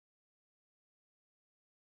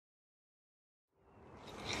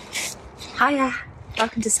Hiya,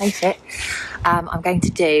 welcome to SayFit. I'm going to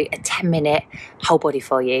do a 10-minute whole body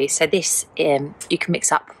for you. So this you can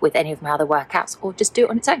mix up with any of my other workouts or just do it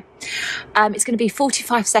on its own. It's going to be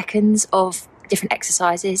 45 seconds of different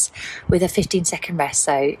exercises with a 15-second rest.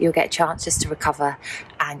 So you'll get a chance just to recover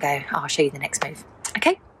and go, oh, I'll show you the next move.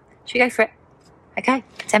 Okay, should we go for it? Okay,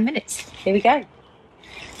 10 minutes. Here we go.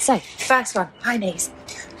 So first one, high knees.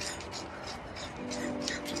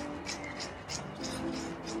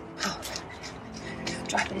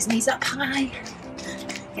 Drive those knees up high,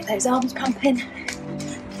 get those arms pumping.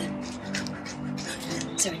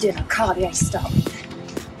 So we're doing a cardio start.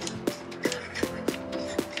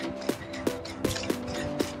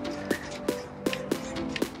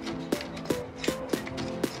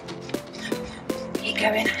 Keep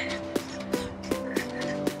going.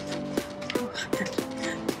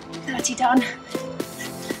 30 done.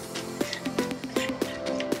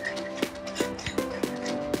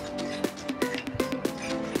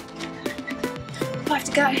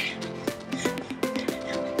 To go.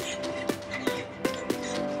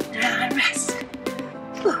 And rest.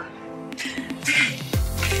 Whew. Okay.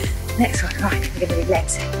 Next one, right, we're going to do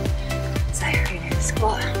legs. So we're going to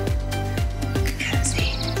squat, curtsy,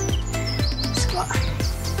 squat,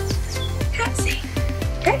 curtsy.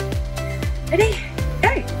 Okay, ready?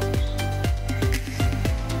 Go.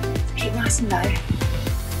 So keep nice and low.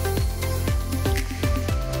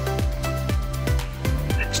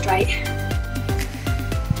 Back straight.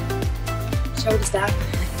 Shoulders down,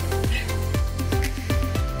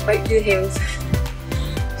 right through the heels.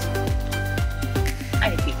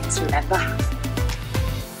 Only few things to remember.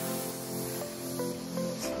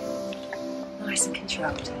 Nice and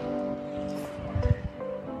controlled.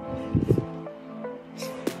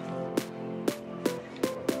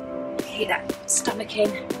 Keep that stomach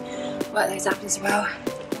in, work those abs as well.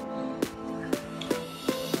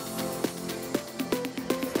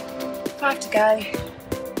 Five to go.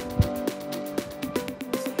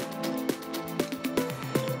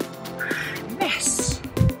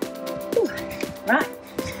 Right,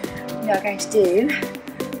 we are going to do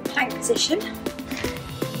plank position.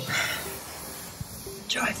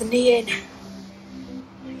 Drive the knee in.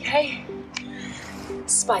 Okay,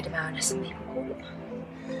 Spider-Man as some people call it.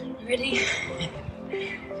 Ready?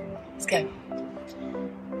 Let's go.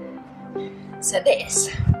 So this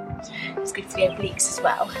is good for the obliques as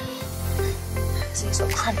well. So you're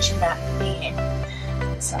sort of crunching that knee in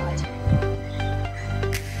to the side.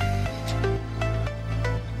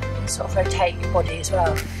 Sort of rotate your body as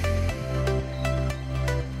well.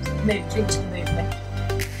 Move into the movement.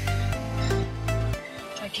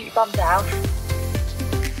 Try and keep your bum down.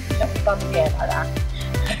 Don't want your bum in the air like that.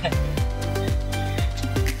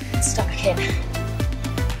 Stomach in.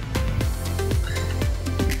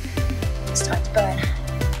 It's time to burn.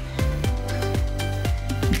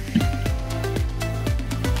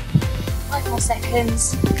 Five more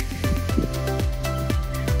seconds.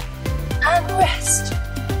 And rest.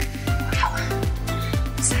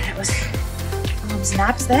 Arms and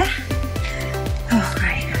abs there. Oh,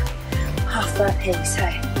 great. Half burpee, so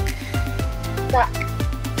back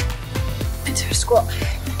into a squat.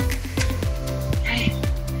 Okay,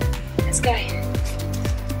 let's go.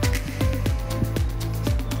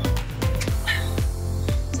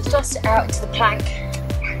 So toss it out into the plank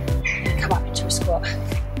and come up into a squat.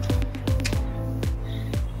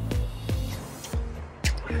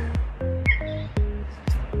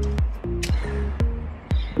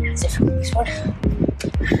 That's it from this one.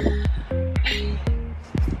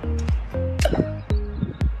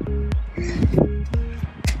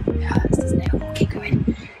 Doesn't it? We'll keep going.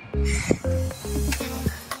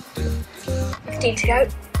 15 to go.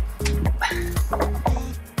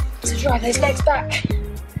 So drive those legs back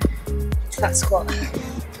to that squat.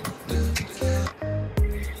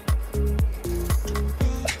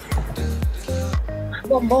 And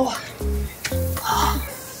one more. Oh,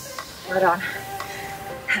 well done.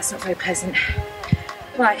 That's not very pleasant.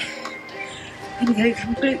 Right, I'm going to go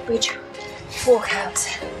from glute bridge walkout.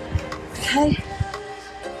 Okay?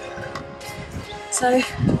 So,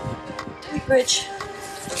 glute bridge,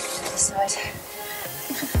 this side.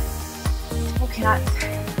 Walking out.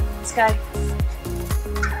 Let's go.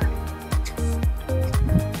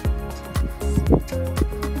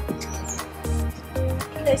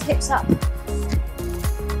 Keep those hips up.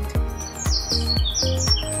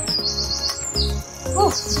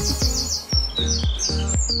 Ooh.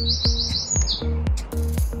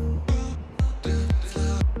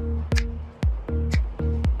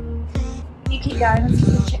 You keep going, I'm just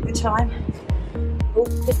going to check the time. Oh,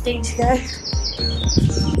 15 to go.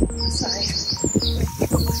 Sorry.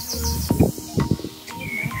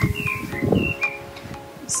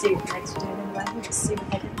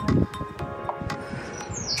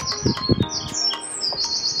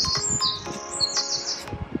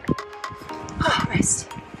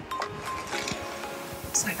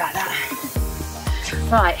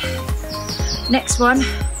 Right, next one,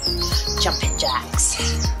 jumping jacks.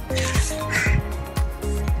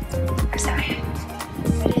 So,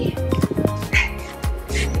 ready?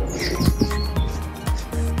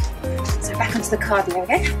 So back onto the cardio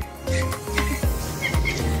again.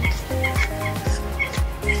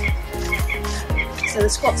 So the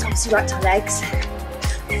squats obviously worked our legs.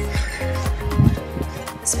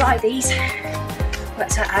 The spidies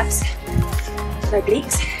worked our abs, no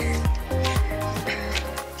obliques.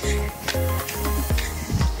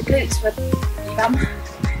 The glutes were bum.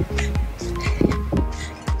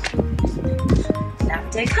 Now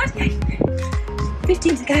we're doing cardio.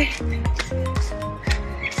 15 to go.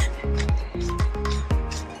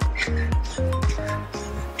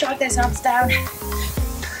 Drive those arms down.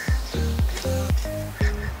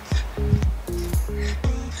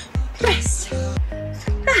 Rest.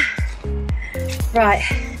 Right,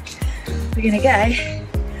 we're gonna go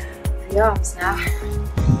for the arms now.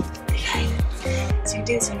 Okay, so you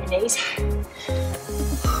do this on your knees.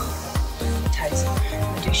 Toes. We're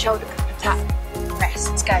gonna do shoulder tap, rest.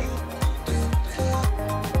 Let's go.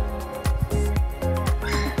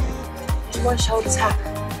 Just one shoulder tap,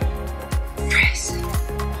 press.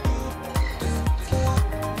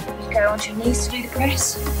 You go onto your knees to do the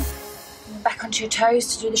press, and then back onto your toes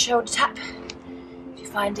to do the shoulder tap. If you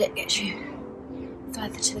find it gets you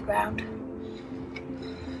further to the ground.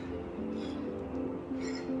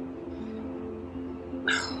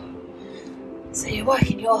 So you're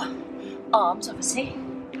working your arms, obviously,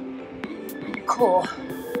 and your core.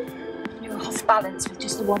 You're off balance with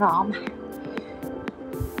just the one arm.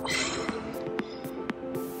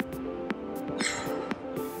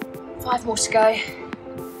 Five more to go.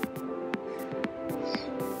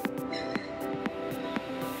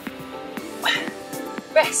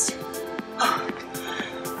 Rest.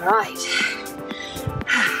 Right.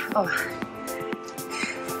 Oh.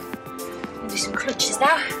 We'll do some crunches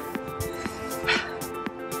now.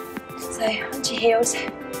 So onto your heels.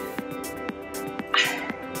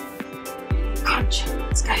 Crunch.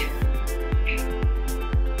 Let's go.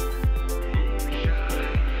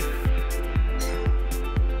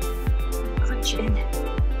 Crunch it in.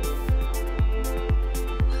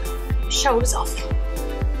 Shoulders off.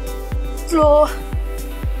 Floor.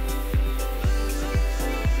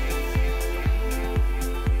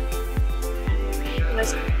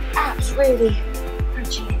 Those abs really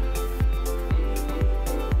crunching in.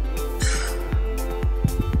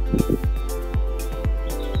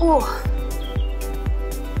 Oh.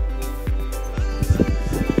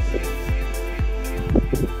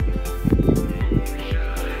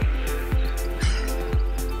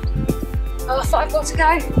 Oh, 5 more to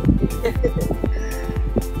go.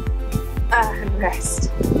 And rest.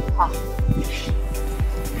 Oh.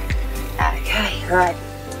 Okay, right.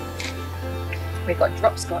 We've got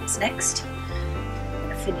drop squats next. I'm going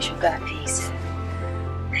to finish with burpees.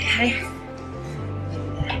 Okay.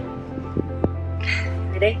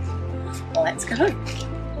 Ready? Let's go.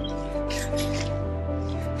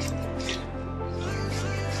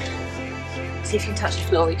 See if you can touch the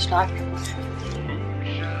floor each time.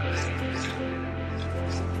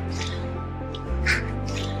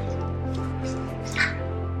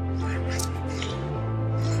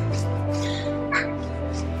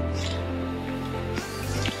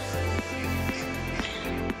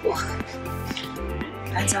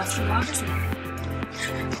 Hands after a while, isn't it?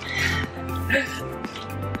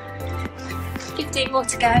 15 more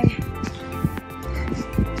to go.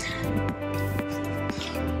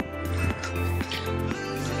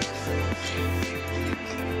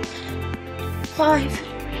 Five,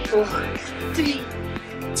 4, 3,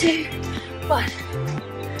 2, 1.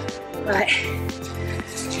 Right.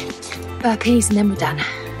 Burpees and then we're done.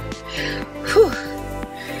 Whew.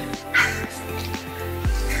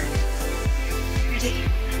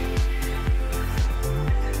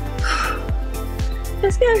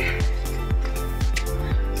 Let's go.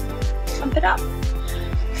 Pump it up.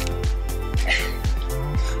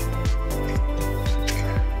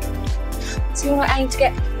 So you want to aim to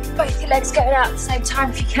get both your legs going out at the same time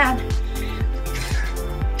if you can.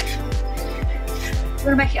 You want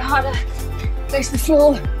to make it harder. Go to the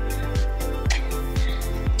floor.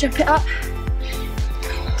 Jump it up.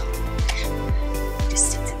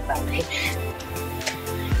 Just stick to the belly.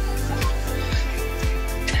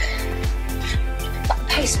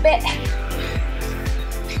 Pace a bit.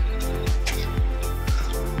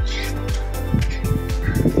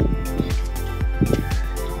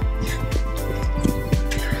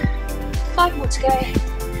 Five more to go.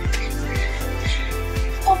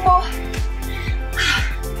 One more.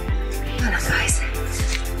 Well done, guys.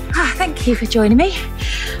 Thank you for joining me.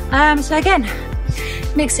 So again,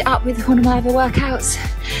 mix it up with one of my other workouts.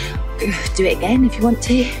 Do it again if you want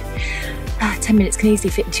to. 10 minutes can easily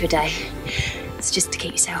fit into your day. It's just to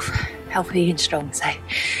keep yourself healthy and strong. So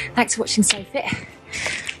thanks for watching So Fit.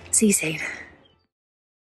 See you soon.